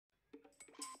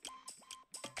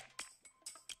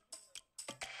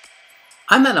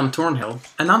I'm Adam Tornhill,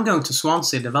 and I'm going to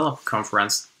Swansea Developer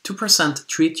Conference to present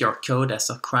Treat Your Code as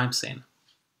a Crime Scene.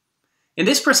 In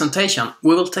this presentation,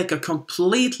 we will take a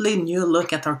completely new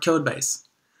look at our codebase,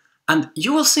 and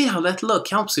you will see how that look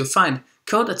helps you find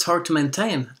code that's hard to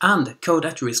maintain and code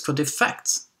at risk for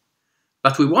defects.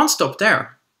 But we won't stop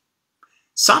there.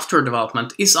 Software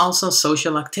development is also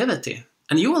social activity,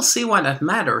 and you will see why that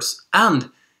matters, and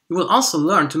you will also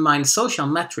learn to mine social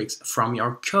metrics from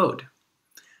your code.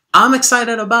 I'm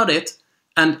excited about it,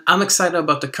 and I'm excited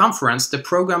about the conference. The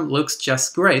program looks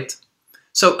just great.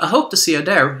 So I hope to see you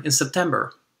there in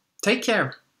September. Take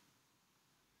care.